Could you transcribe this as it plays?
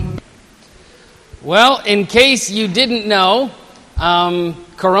Well, in case you didn't know,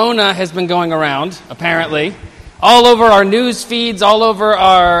 Corona has been going around, apparently. All over our news feeds, all over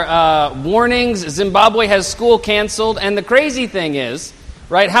our warnings. Zimbabwe has school canceled. And the crazy thing is,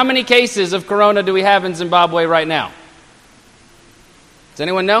 right, how many cases of Corona do we have in Zimbabwe right now? Does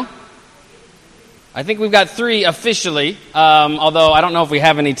anyone know? I think we've got 3 officially, although I don't know if we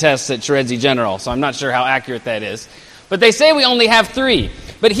have any tests at Chiredzi General, so I'm not sure how accurate that is. But they say we only have 3.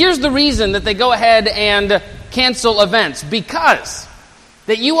 But here's the reason that they go ahead and cancel events. Because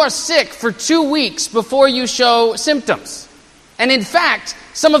that you are sick for 2 weeks before you show symptoms. And in fact,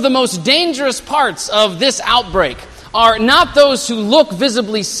 some of the most dangerous parts of this outbreak are not those who look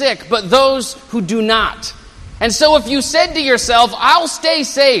visibly sick, but those who do not. And so if you said to yourself, I'll stay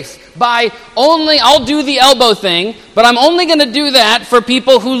safe I'll do the elbow thing, but I'm only going to do that for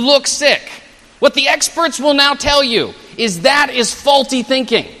people who look sick. What the experts will now tell you is that is faulty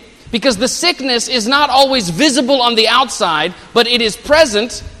thinking. Because the sickness is not always visible on the outside, but it is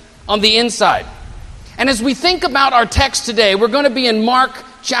present on the inside. And as we think about our text today, we're going to be in Mark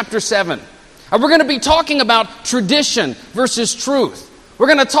chapter 7. And we're going to be talking about tradition versus truth. We're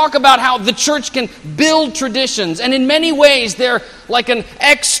going to talk about how the church can build traditions. And in many ways, they're like an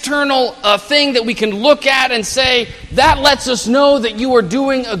external thing that we can look at and say, that lets us know that you are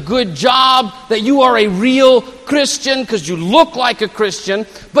doing a good job, that you are a real Christian because you look like a Christian.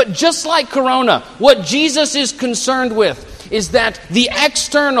 But just like Corona, what Jesus is concerned with is that the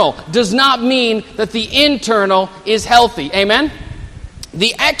external does not mean that the internal is healthy. Amen?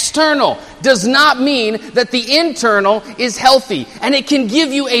 The external does not mean that the internal is healthy. And it can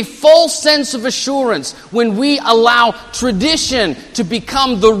give you a false sense of assurance when we allow tradition to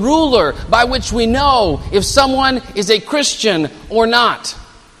become the ruler by which we know if someone is a Christian or not.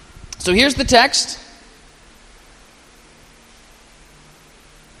 So here's the text.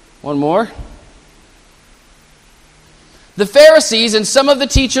 One more. The Pharisees and some of the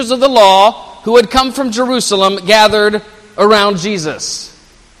teachers of the law who had come from Jerusalem gathered around Jesus.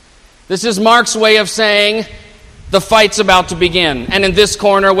 This is Mark's way of saying the fight's about to begin. And in this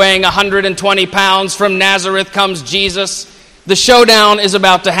corner, weighing 120 pounds, from Nazareth comes Jesus. The showdown is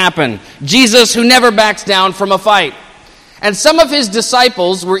about to happen. Jesus, who never backs down from a fight. And some of his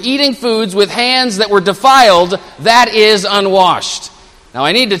disciples were eating foods with hands that were defiled, that is, unwashed. Now,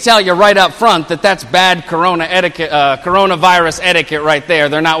 I need to tell you right up front that that's bad coronavirus etiquette right there.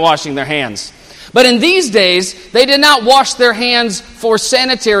 They're not washing their hands. But in these days, they did not wash their hands for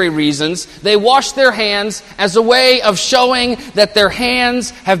sanitary reasons. They washed their hands as a way of showing that their hands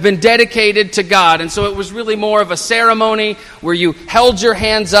have been dedicated to God. And so it was really more of a ceremony where you held your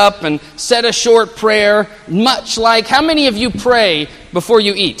hands up and said a short prayer, much like, how many of you pray before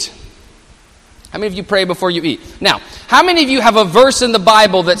you eat? How many of you pray before you eat? Now, how many of you have a verse in the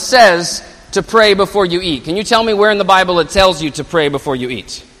Bible that says to pray before you eat? Can you tell me where in the Bible it tells you to pray before you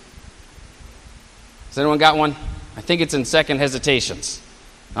eat? Has anyone got one? I think it's in Second Hesitations.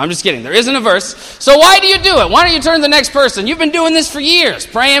 I'm just kidding. There isn't a verse. So why do you do it? Why don't you turn to the next person? You've been doing this for years,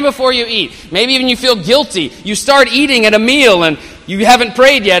 praying before you eat. Maybe even you feel guilty. You start eating at a meal and you haven't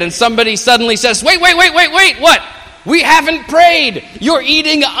prayed yet, and somebody suddenly says, wait, what? We haven't prayed. You're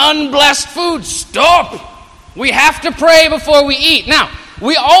eating unblessed food. Stop. We have to pray before we eat. Now,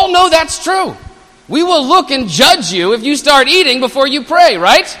 we all know that's true. We will look and judge you if you start eating before you pray,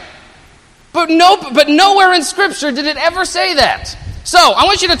 right? But nowhere in Scripture did it ever say that. So, I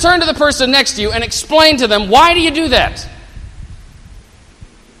want you to turn to the person next to you and explain to them, why do you do that?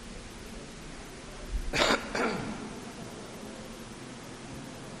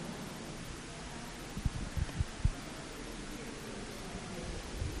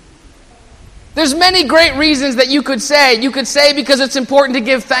 There's many great reasons that you could say. You could say because it's important to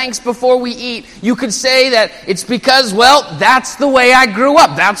give thanks before we eat. You could say that it's because, well, that's the way I grew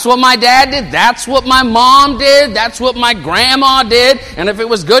up. That's what my dad did. That's what my mom did. That's what my grandma did. And if it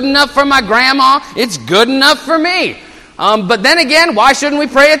was good enough for my grandma, it's good enough for me. But then again, why shouldn't we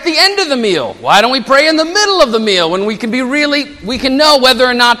pray at the end of the meal? Why don't we pray in the middle of the meal when we can know whether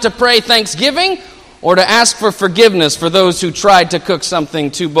or not to pray thanksgiving or to ask for forgiveness for those who tried to cook something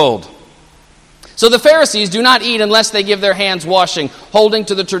too bold? So the Pharisees do not eat unless they give their hands washing, holding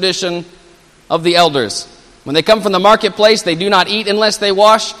to the tradition of the elders. When they come from the marketplace, they do not eat unless they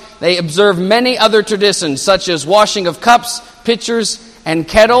wash. They observe many other traditions, such as washing of cups, pitchers, and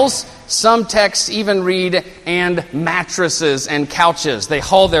kettles. Some texts even read, and mattresses and couches. They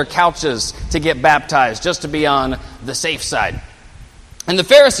haul their couches to get baptized, just to be on the safe side. And the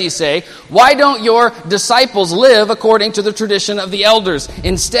Pharisees say, why don't your disciples live according to the tradition of the elders,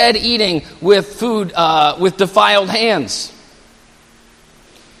 instead eating with food with defiled hands?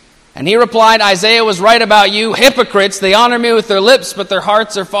 And he replied, Isaiah was right about you, hypocrites. They honor me with their lips, but their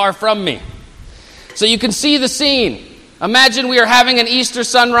hearts are far from me. So you can see the scene. Imagine we are having an Easter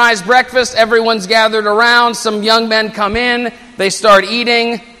sunrise breakfast. Everyone's gathered around. Some young men come in. They start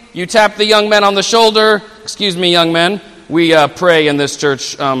eating. You tap the young men on the shoulder. Excuse me, young men. We pray in this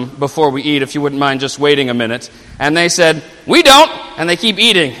church before we eat, if you wouldn't mind just waiting a minute. And they said, we don't. And they keep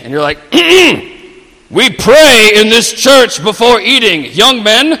eating. And you're like, we pray in this church before eating. Young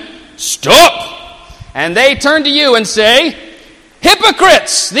men, stop. And they turn to you and say,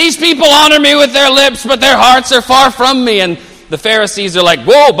 hypocrites! These people honor me with their lips, but their hearts are far from me. And the Pharisees are like,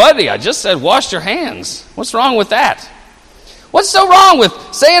 whoa, buddy, I just said wash your hands. What's wrong with that? What's so wrong with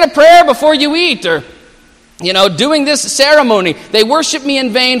saying a prayer before you eat or, doing this ceremony? They worship me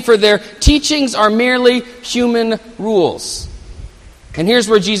in vain, for their teachings are merely human rules. And here's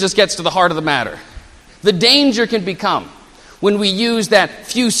where Jesus gets to the heart of the matter. The danger can become when we use that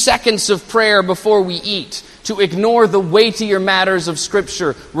few seconds of prayer before we eat to ignore the weightier matters of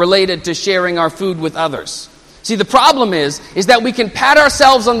Scripture related to sharing our food with others. See, the problem is that we can pat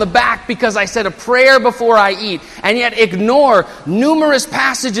ourselves on the back because I said a prayer before I eat, and yet ignore numerous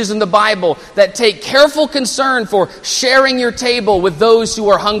passages in the Bible that take careful concern for sharing your table with those who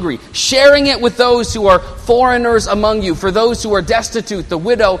are hungry, sharing it with those who are foreigners among you, for those who are destitute, the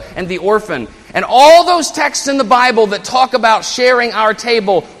widow and the orphan. And all those texts in the Bible that talk about sharing our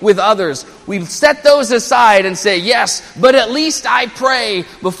table with others, we set those aside and say, yes, but at least I pray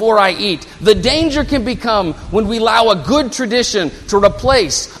before I eat. The danger can become when we allow a good tradition to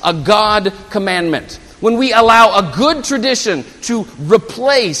replace a God commandment. When we allow a good tradition to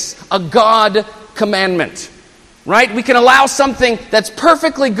replace a God commandment. Right? We can allow something that's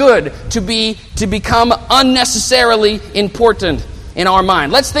perfectly good to become unnecessarily important in our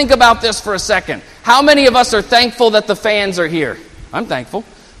mind. Let's think about this for a second. How many of us are thankful that the fans are here? I'm thankful.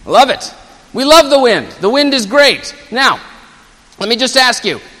 Love it. We love the wind. The wind is great. Now, let me just ask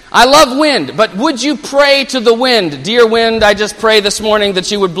you. I love wind, but would you pray to the wind? Dear wind, I just pray this morning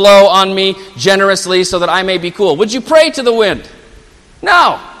that you would blow on me generously so that I may be cool. Would you pray to the wind?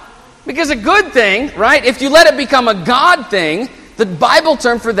 No. Because a good thing, right, if you let it become a God thing, the Bible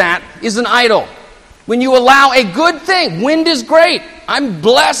term for that is an idol. When you allow a good thing, wind is great. I'm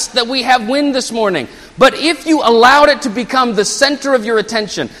blessed that we have wind this morning. But if you allowed it to become the center of your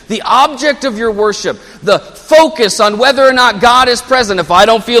attention, the object of your worship, the focus on whether or not God is present, if I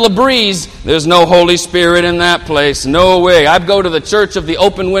don't feel a breeze, there's no Holy Spirit in that place. No way. I'd go to the church of the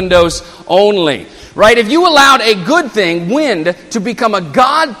open windows only. Right? If you allowed a good thing, wind, to become a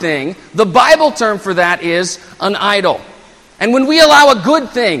God thing, the Bible term for that is an idol. And when we allow a good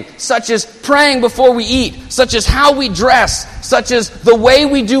thing, such as praying before we eat, such as how we dress, such as the way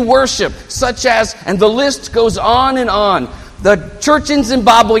we do worship, such as, and the list goes on and on, the church in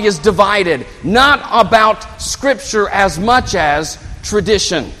Zimbabwe is divided, not about Scripture as much as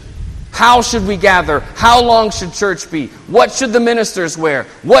tradition. How should we gather? How long should church be? What should the ministers wear?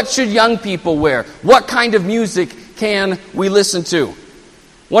 What should young people wear? What kind of music can we listen to?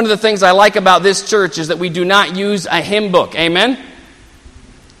 One of the things I like about this church is that we do not use a hymn book. Amen?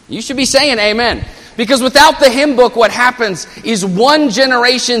 You should be saying amen. Because without the hymn book, what happens is one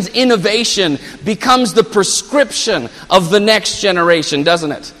generation's innovation becomes the prescription of the next generation,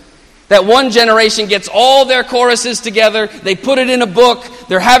 doesn't it? That one generation gets all their choruses together, they put it in a book,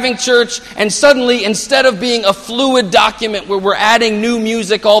 they're having church, and suddenly, instead of being a fluid document where we're adding new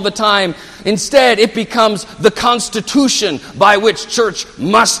music all the time, instead it becomes the constitution by which church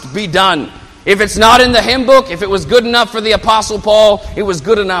must be done. If it's not in the hymn book, if it was good enough for the Apostle Paul, it was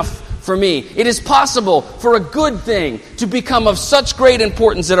good enough for me. It is possible for a good thing to become of such great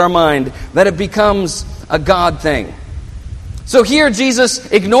importance in our mind that it becomes a God thing. So here Jesus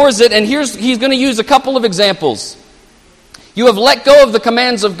ignores it, and he's going to use a couple of examples. You have let go of the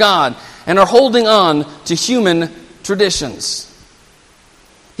commands of God and are holding on to human traditions.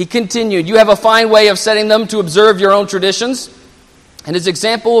 He continued, you have a fine way of setting them to observe your own traditions. And his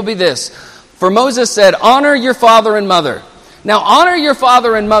example will be this. For Moses said, honor your father and mother. Now, honor your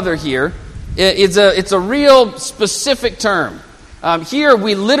father and mother here, it's a real specific term. Here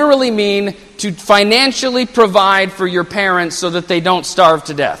we literally mean to financially provide for your parents so that they don't starve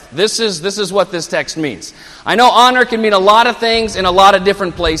to death. This is what this text means. I know honor can mean a lot of things in a lot of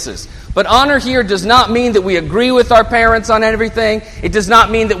different places. But honor here does not mean that we agree with our parents on everything. It does not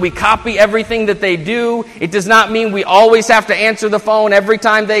mean that we copy everything that they do. It does not mean we always have to answer the phone every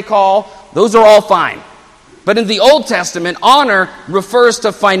time they call. Those are all fine. But in the Old Testament, honor refers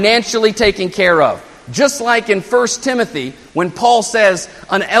to financially taking care of. Just like in 1 Timothy, when Paul says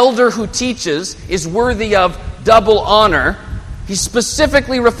an elder who teaches is worthy of double honor, He's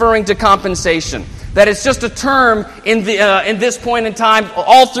specifically referring to compensation. That it's just a term in this point in time,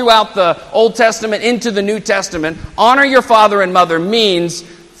 all throughout the Old Testament into the New Testament. Honor your father and mother means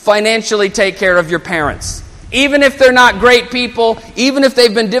financially take care of your parents. Even if they're not great people, even if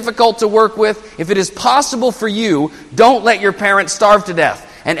they've been difficult to work with, if it is possible for you, don't let your parents starve to death.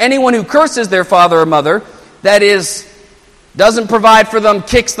 And anyone who curses their father or mother, that is, doesn't provide for them,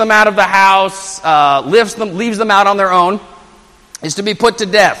 kicks them out of the house, leaves them out on their own, is to be put to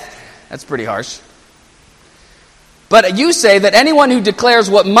death. That's pretty harsh. But you say that anyone who declares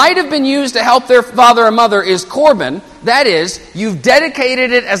what might have been used to help their father or mother is Corban, that is, you've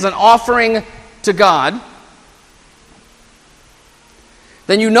dedicated it as an offering to God,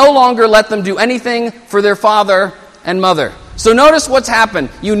 then you no longer let them do anything for their father and mother. So notice what's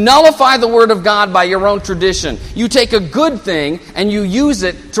happened. You nullify the word of God by your own tradition. You take a good thing and you use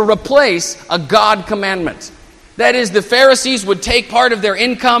it to replace a God commandment. That is, the Pharisees would take part of their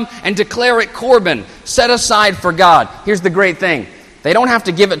income and declare it Corban, set aside for God. Here's the great thing. They don't have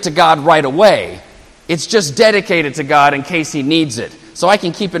to give it to God right away. It's just dedicated to God in case He needs it. So I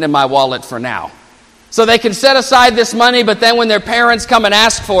can keep it in my wallet for now. So they can set aside this money, but then when their parents come and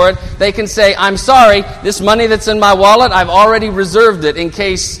ask for it, they can say, I'm sorry, this money that's in my wallet, I've already reserved it in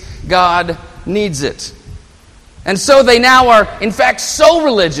case God needs it. And so they now are, in fact, so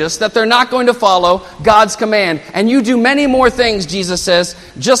religious that they're not going to follow God's command. And you do many more things, Jesus says,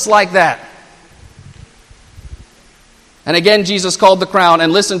 just like that. And again, Jesus called the crowd,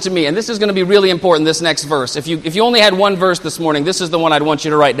 and listen to me, and this is going to be really important, this next verse. If you only had one verse this morning, this is the one I'd want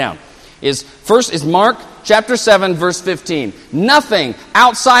you to write down. First is Mark chapter 7, verse 15. Nothing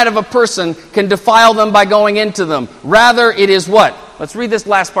outside of a person can defile them by going into them. Rather, it is what? Let's read this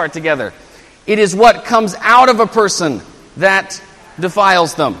last part together. It is what comes out of a person that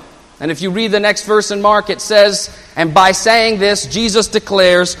defiles them. And if you read the next verse in Mark, it says, and by saying this, Jesus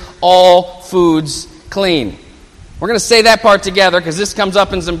declares all foods clean. We're going to say that part together because this comes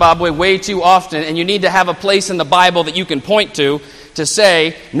up in Zimbabwe way too often, and you need to have a place in the Bible that you can point to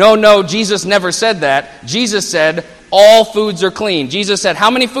say, no, Jesus never said that. Jesus said, all foods are clean. Jesus said, how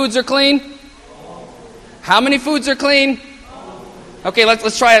many foods are clean? How many foods are clean? Okay,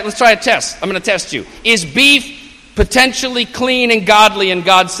 let's try a test. I'm going to test you. Is beef potentially clean and godly in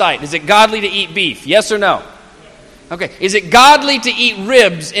God's sight? Is it godly to eat beef? Yes or no? Okay. Is it godly to eat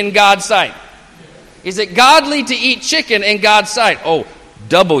ribs in God's sight? Is it godly to eat chicken in God's sight? Oh,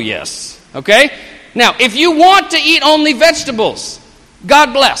 double yes. Okay? Now, if you want to eat only vegetables,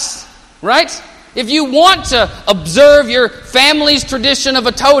 God bless, right? If you want to observe your family's tradition of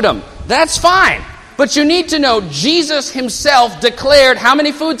a totem, that's fine. But you need to know Jesus Himself declared how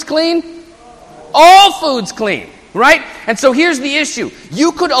many foods clean? All foods clean, right? And so here's the issue.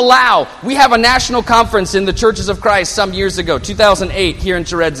 We have a national conference in the Churches of Christ some years ago, 2008, here in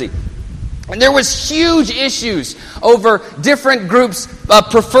Chiredzi. And there was huge issues over different groups'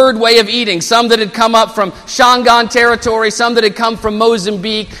 preferred way of eating. Some that had come up from Shangaan territory, some that had come from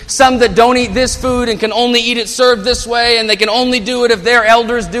Mozambique, some that don't eat this food and can only eat it served this way, and they can only do it if their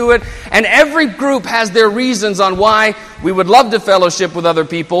elders do it. And every group has their reasons on why we would love to fellowship with other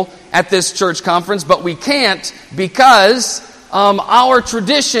people at this church conference, but we can't because our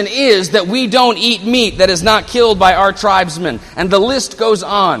tradition is that we don't eat meat that is not killed by our tribesmen. And the list goes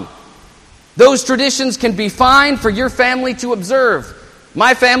on. Those traditions can be fine for your family to observe.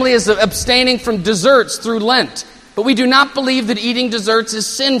 My family is abstaining from desserts through Lent, but we do not believe that eating desserts is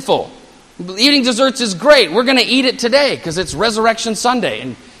sinful. Eating desserts is great. We're going to eat it today because it's Resurrection Sunday.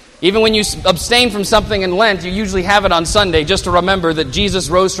 And even when you abstain from something in Lent, you usually have it on Sunday just to remember that Jesus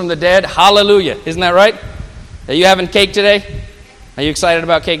rose from the dead. Hallelujah. Isn't that right? Are you having cake today? Are you excited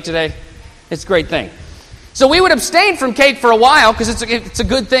about cake today? It's a great thing. So we would abstain from cake for a while because it's a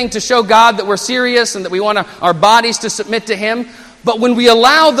good thing to show God that we're serious and that we want our bodies to submit to Him. But when we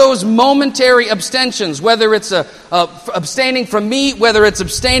allow those momentary abstentions, whether it's abstaining from meat, whether it's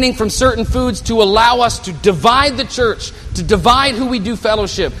abstaining from certain foods to allow us to divide the church, to divide who we do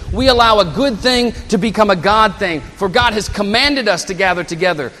fellowship, we allow a good thing to become a God thing. For God has commanded us to gather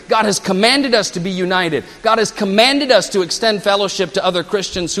together. God has commanded us to be united. God has commanded us to extend fellowship to other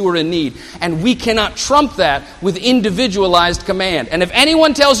Christians who are in need. And we cannot trump that with individualized command. And if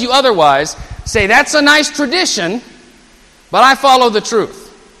anyone tells you otherwise, say, that's a nice tradition, but I follow the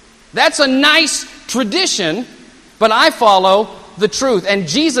truth. That's a nice tradition, but I follow the truth. And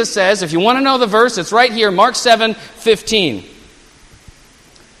Jesus says, if you want to know the verse, it's right here, Mark 7:15.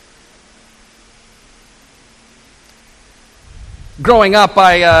 Growing up,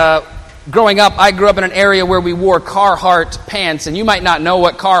 I grew up in an area where we wore Carhartt pants, and you might not know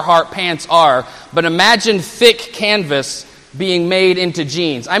what Carhartt pants are, but imagine thick canvas being made into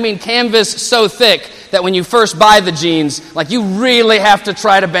jeans. I mean, canvas so thick that when you first buy the jeans, like you really have to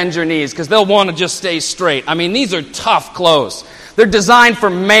try to bend your knees because they'll want to just stay straight. I mean, these are tough clothes. They're designed for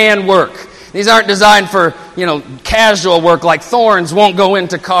man work. These aren't designed for, casual work like Thorns won't go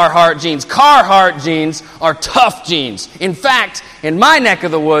into Carhartt jeans. Carhartt jeans are tough jeans. In fact, in my neck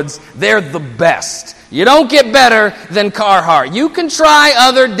of the woods, they're the best. You don't get better than Carhartt. You can try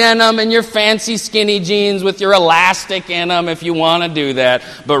other denim and your fancy skinny jeans with your elastic in them if you want to do that.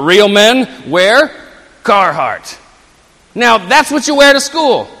 But real men wear Carhartt. Now, that's what you wear to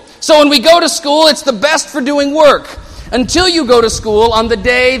school. So when we go to school, it's the best for doing work. Until you go to school on the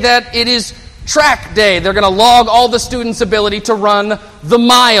day that it is track day. They're going to log all the students' ability to run the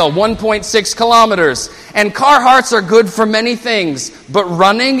mile, 1.6 kilometers. And Carhartts are good for many things, but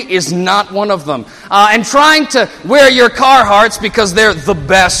running is not one of them. And trying to wear your Carhartts because they're the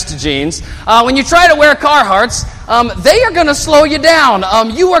best jeans, when you try to wear Carhartts, they are going to slow you down.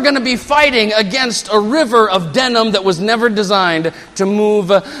 You are going to be fighting against a river of denim that was never designed to move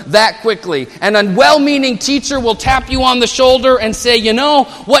that quickly. And a well-meaning teacher will tap you on the shoulder and say,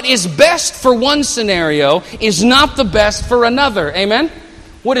 what is best for one scenario is not the best for another. Amen?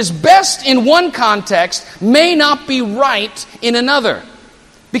 What is best in one context may not be right in another.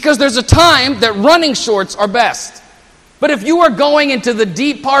 Because there's a time that running shorts are best. But if you are going into the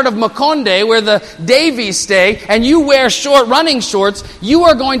deep part of Makonde where the Davies stay and you wear short running shorts, you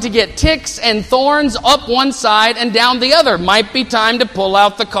are going to get ticks and thorns up one side and down the other. Might be time to pull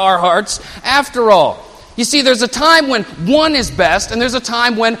out the Carhartts after all. You see, there's a time when one is best and there's a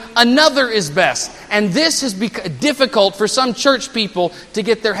time when another is best. And this has become difficult for some church people to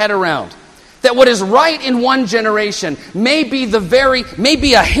get their head around. That what is right in one generation may be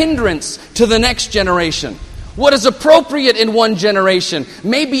a hindrance to the next generation. What is appropriate in one generation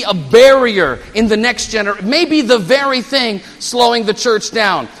may be a barrier in the next generation, may be the very thing slowing the church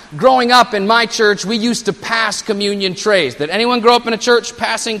down. Growing up in my church, we used to pass communion trays. Did anyone grow up in a church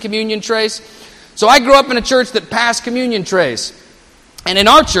passing communion trays? So I grew up in a church that passed communion trays. And in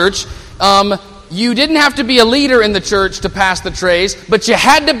our church, you didn't have to be a leader in the church to pass the trays, but you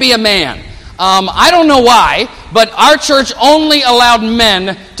had to be a man. I don't know why, but our church only allowed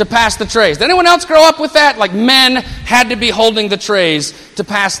men to pass the trays. Did anyone else grow up with that? Like men had to be holding the trays to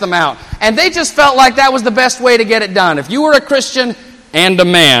pass them out. And they just felt like that was the best way to get it done. If you were a Christian and a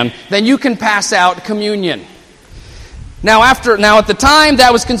man, then you can pass out communion. Now at the time,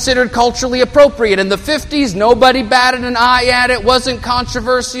 that was considered culturally appropriate. In the 50s, nobody batted an eye at it, wasn't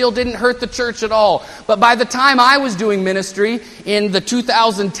controversial, didn't hurt the church at all. But by the time I was doing ministry in the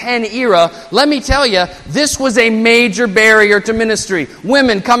 2010 era, let me tell you, this was a major barrier to ministry.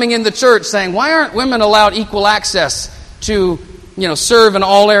 Women coming in the church saying, why aren't women allowed equal access to, serve in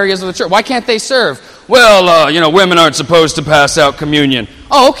all areas of the church? Why can't they serve? Well, women aren't supposed to pass out communion.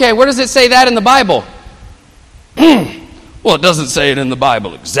 Oh, okay, where does it say that in the Bible? Well, it doesn't say it in the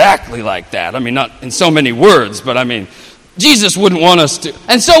Bible exactly like that. I mean, not in so many words, but Jesus wouldn't want us to.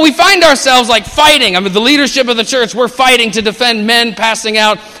 And so we find ourselves like fighting. The leadership of the church, we're fighting to defend men passing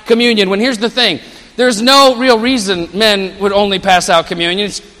out communion. When here's the thing, there's no real reason men would only pass out communion.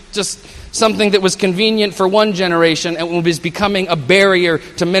 It's just something that was convenient for one generation and was becoming a barrier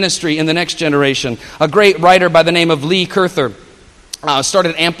to ministry in the next generation. A great writer by the name of Lee Kurther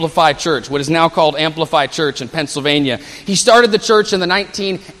started Amplify Church, what is now called Amplify Church in Pennsylvania. He started the church in the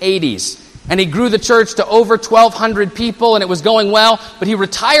 1980s, and he grew the church to over 1,200 people, and it was going well, but he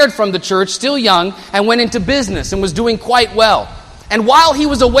retired from the church, still young, and went into business and was doing quite well. And while he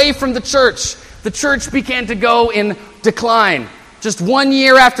was away from the church began to go in decline. Just 1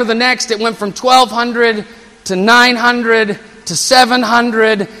 year after the next, it went from 1,200 to 900 to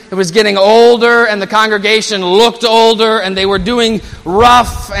 700. It was getting older, and the congregation looked older, and they were doing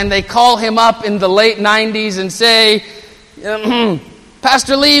rough, and they call him up in the late 90s and say,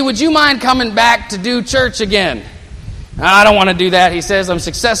 Pastor Lee, would you mind coming back to do church again? I don't want to do that, he says. I'm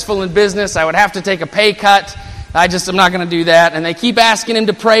successful in business. I would have to take a pay cut. I'm not going to do that. And they keep asking him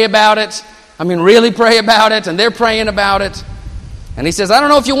to pray about it. Really pray about it, and they're praying about it. And he says, I don't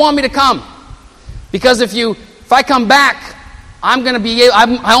know if you want me to come, because if I come back,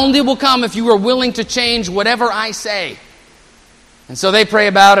 I only will come if you are willing to change whatever I say. And so they pray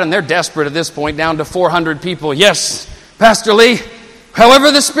about it, and they're desperate at this point, down to 400 people. Yes, Pastor Lee,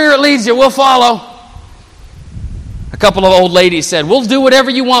 however the Spirit leads you, we'll follow. A couple of old ladies said, we'll do whatever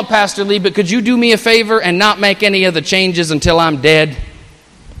you want, Pastor Lee, but could you do me a favor and not make any of the changes until I'm dead?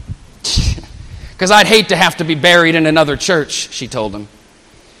 Because I'd hate to have to be buried in another church, she told him.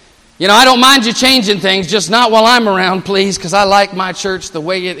 I don't mind you changing things, just not while I'm around, please, because I like my church the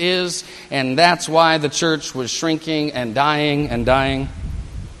way it is, and that's why the church was shrinking and dying and dying.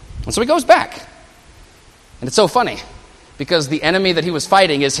 And so he goes back. And it's so funny, because the enemy that he was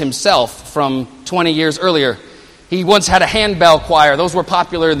fighting is himself from 20 years earlier. He once had a handbell choir. Those were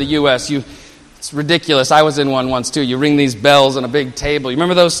popular in the U.S. It's ridiculous. I was in one once, too. You ring these bells on a big table. You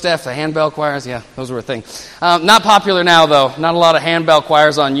remember those, Steph, the handbell choirs? Yeah, those were a thing. Not popular now, though. Not a lot of handbell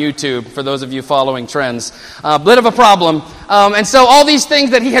choirs on YouTube, for those of you following trends. Bit of a problem. And so all these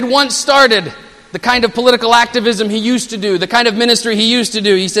things that he had once started, the kind of political activism he used to do, the kind of ministry he used to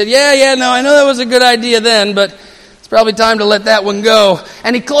do, he said, no, I know that was a good idea then, but it's probably time to let that one go.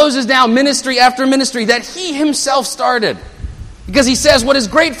 And he closes down ministry after ministry that he himself started. Because he says what is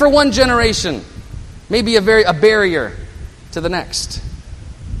great for one generation may be a barrier to the next.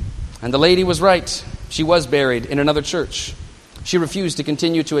 And the lady was right. She was buried in another church. She refused to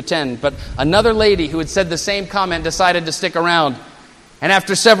continue to attend. But another lady who had said the same comment decided to stick around. And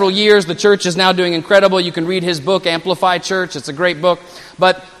after several years, the church is now doing incredible. You can read his book, Amplify Church. It's a great book.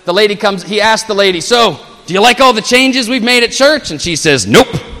 But the lady comes, he asked the lady, "So, do you like all the changes we've made at church?" And she says, "Nope.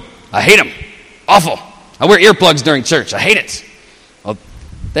 I hate them. Awful. I wear earplugs during church. I hate it." "Well,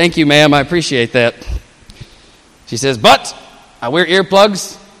 thank you, ma'am. I appreciate that." She says, "But I wear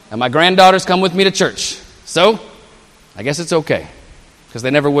earplugs and my granddaughters come with me to church. So I guess it's okay, because they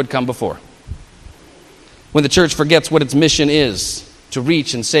never would come before." When the church forgets what its mission is, to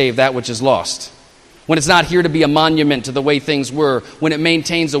reach and save that which is lost. When it's not here to be a monument to the way things were. When it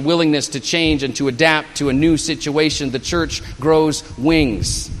maintains a willingness to change and to adapt to a new situation, the church grows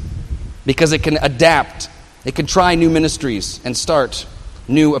wings. Because it can adapt. It can try new ministries and start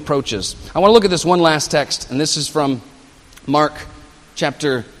new approaches. I want to look at this one last text, and this is from Mark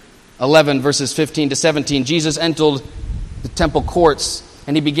chapter 11, verses 15 to 17. Jesus entered the temple courts,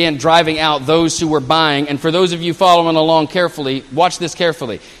 and he began driving out those who were buying. And for those of you following along carefully, watch this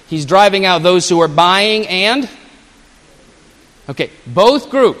carefully. He's driving out those who are buying and... both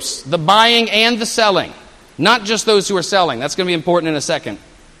groups, the buying and the selling. Not just those who are selling. That's going to be important in a second.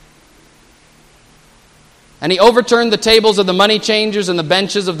 And he overturned the tables of the money changers and the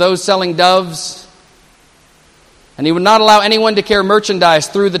benches of those selling doves. And he would not allow anyone to carry merchandise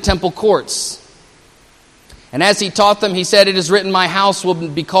through the temple courts. And as he taught them, he said, "It is written, my house will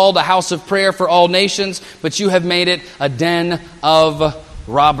be called a house of prayer for all nations, but you have made it a den of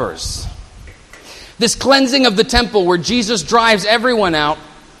robbers." This cleansing of the temple where Jesus drives everyone out,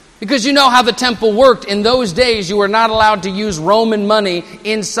 because you know how the temple worked. In those days, you were not allowed to use Roman money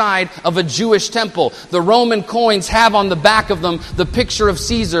inside of a Jewish temple. The Roman coins have on the back of them the picture of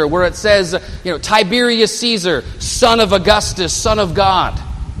Caesar, where it says, Tiberius Caesar, son of Augustus, son of God.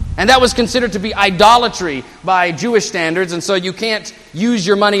 And that was considered to be idolatry by Jewish standards, and so you can't use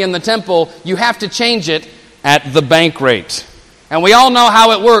your money in the temple. You have to change it at the bank rate. And we all know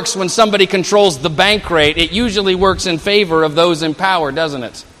how it works when somebody controls the bank rate. It usually works in favor of those in power, doesn't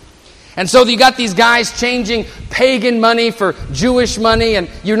it? And so you got these guys changing pagan money for Jewish money, and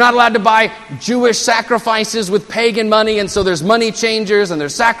you're not allowed to buy Jewish sacrifices with pagan money, and so there's money changers and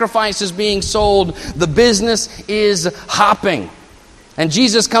there's sacrifices being sold. The business is hopping. And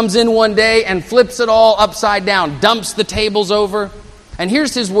Jesus comes in one day and flips it all upside down, dumps the tables over. And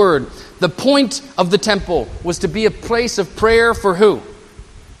here's his word. The point of the temple was to be a place of prayer for who?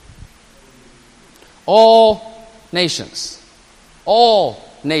 All nations. All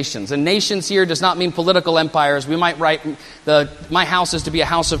nations. And nations here does not mean political empires. We might write, my house is to be a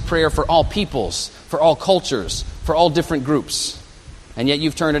house of prayer for all peoples, for all cultures, for all different groups. And yet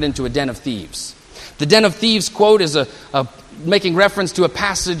you've turned it into a den of thieves. The den of thieves quote is making reference to a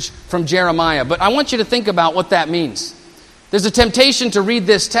passage from Jeremiah. But I want you to think about what that means. There's a temptation to read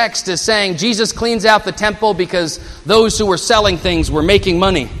this text as saying Jesus cleans out the temple because those who were selling things were making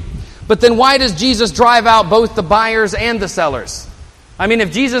money. But then why does Jesus drive out both the buyers and the sellers? I mean,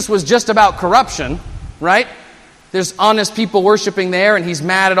 if Jesus was just about corruption, right? There's honest people worshiping there and he's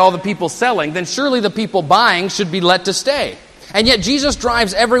mad at all the people selling, then surely the people buying should be let to stay. And yet Jesus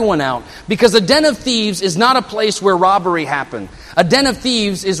drives everyone out because a den of thieves is not a place where robbery happened. A den of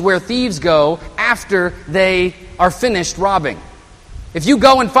thieves is where thieves go after they are finished robbing. If you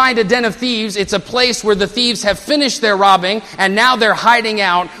go and find a den of thieves, it's a place where the thieves have finished their robbing and now they're hiding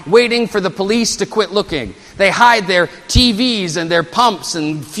out, waiting for the police to quit looking. They hide their TVs and their pumps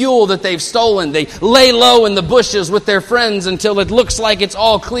and fuel that they've stolen. They lay low in the bushes with their friends until it looks like it's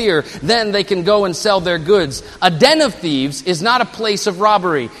all clear. Then they can go and sell their goods. A den of thieves is not a place of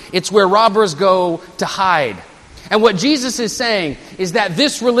robbery. It's where robbers go to hide. And what Jesus is saying is that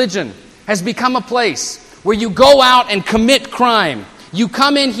this religion has become a place where you go out and commit crime. You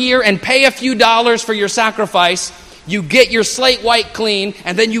come in here and pay a few dollars for your sacrifice, you get your slate white clean,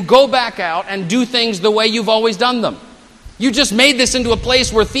 and then you go back out and do things the way you've always done them. You just made this into a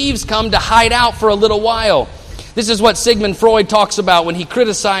place where thieves come to hide out for a little while. This is what Sigmund Freud talks about when he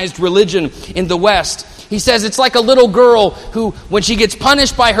criticized religion in the West. He says it's like a little girl who, when she gets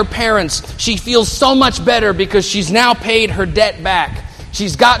punished by her parents, she feels so much better because she's now paid her debt back.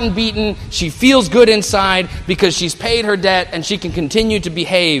 She's gotten beaten, she feels good inside because she's paid her debt and she can continue to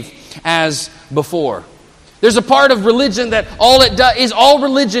behave as before. There's a part of religion that all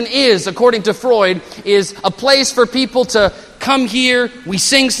religion is, according to Freud, is a place for people to come here, we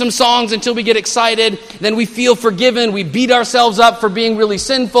sing some songs until we get excited, then we feel forgiven, we beat ourselves up for being really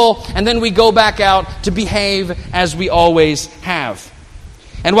sinful, and then we go back out to behave as we always have.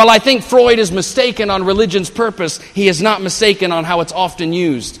 And while I think Freud is mistaken on religion's purpose, he is not mistaken on how it's often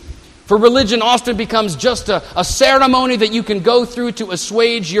used. For religion often becomes just a ceremony that you can go through to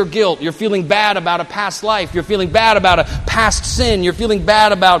assuage your guilt. You're feeling bad about a past life. You're feeling bad about a past sin. You're feeling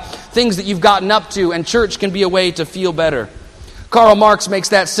bad about things that you've gotten up to, and church can be a way to feel better. Karl Marx makes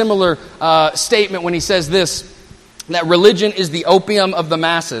that similar statement when he says this, that religion is the opium of the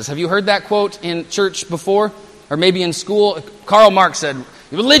masses. Have you heard that quote in church before? Or maybe in school? Karl Marx said,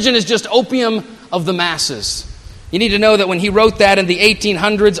 religion is just opium of the masses. You need to know that when he wrote that in the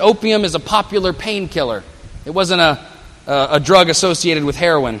 1800s, opium is a popular painkiller. It wasn't a drug associated with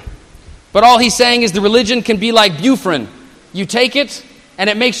heroin. But all he's saying is the religion can be like Bufrin. You take it, and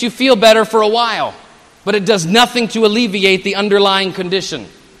it makes you feel better for a while. But it does nothing to alleviate the underlying condition.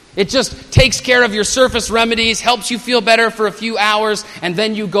 It just takes care of your surface remedies, helps you feel better for a few hours, and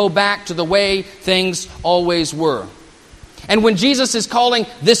then you go back to the way things always were. And when Jesus is calling,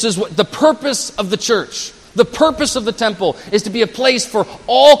 this is what the purpose of the church, the purpose of the temple is to be a place for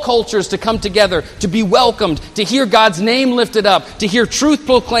all cultures to come together, to be welcomed, to hear God's name lifted up, to hear truth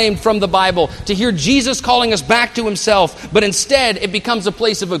proclaimed from the Bible, to hear Jesus calling us back to himself. But instead, it becomes a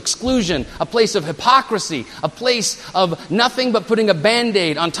place of exclusion, a place of hypocrisy, a place of nothing but putting a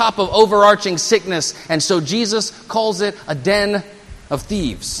Band-Aid on top of overarching sickness. And so Jesus calls it a den of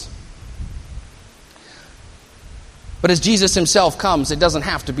thieves. But as Jesus himself comes, it doesn't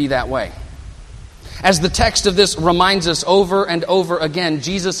have to be that way. As the text of this reminds us over and over again,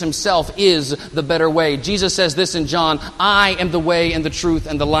 Jesus himself is the better way. Jesus says this in John, I am the way and the truth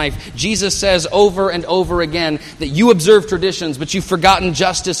and the life. Jesus says over and over again that you observe traditions, but you've forgotten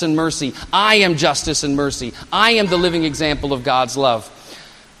justice and mercy. I am justice and mercy. I am the living example of God's love.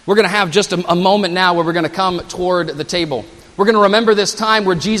 We're going to have just a moment now where we're going to come toward the table. We're going to remember this time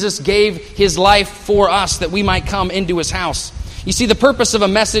where Jesus gave his life for us that we might come into his house. You see, the purpose of a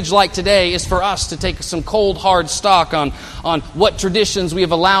message like today is for us to take some cold, hard stock on what traditions we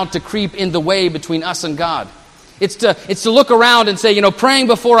have allowed to creep in the way between us and God. It's to look around and say, praying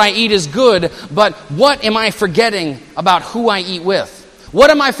before I eat is good, but what am I forgetting about who I eat with? What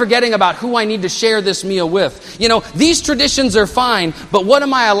am I forgetting about who I need to share this meal with? These traditions are fine, but what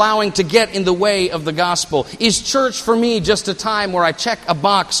am I allowing to get in the way of the gospel? Is church for me just a time where I check a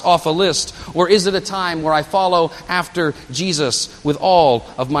box off a list, or is it a time where I follow after Jesus with all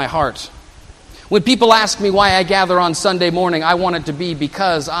of my heart? When people ask me why I gather on Sunday morning, I want it to be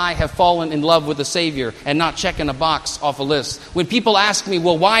because I have fallen in love with the Savior and not checking a box off a list. When people ask me,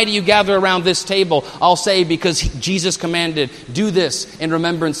 well, why do you gather around this table? I'll say because Jesus commanded, do this in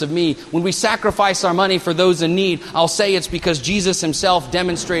remembrance of me. When we sacrifice our money for those in need, I'll say it's because Jesus himself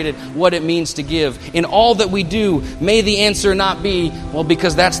demonstrated what it means to give. In all that we do, may the answer not be, well,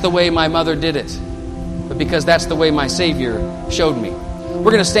 because that's the way my mother did it, but because that's the way my Savior showed me. We're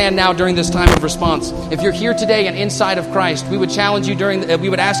going to stand now during this time of response. If you're here today and inside of Christ, we would challenge you we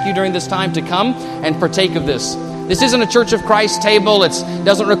would ask you during this time to come and partake of this. This isn't a Church of Christ table. It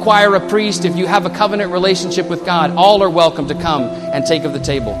doesn't require a priest. If you have a covenant relationship with God, all are welcome to come and take of the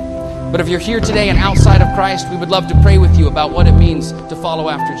table. But if you're here today and outside of Christ, we would love to pray with you about what it means to follow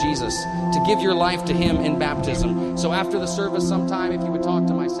after Jesus, to give your life to him in baptism. So after the service sometime, if you would talk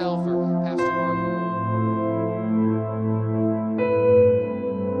to myself or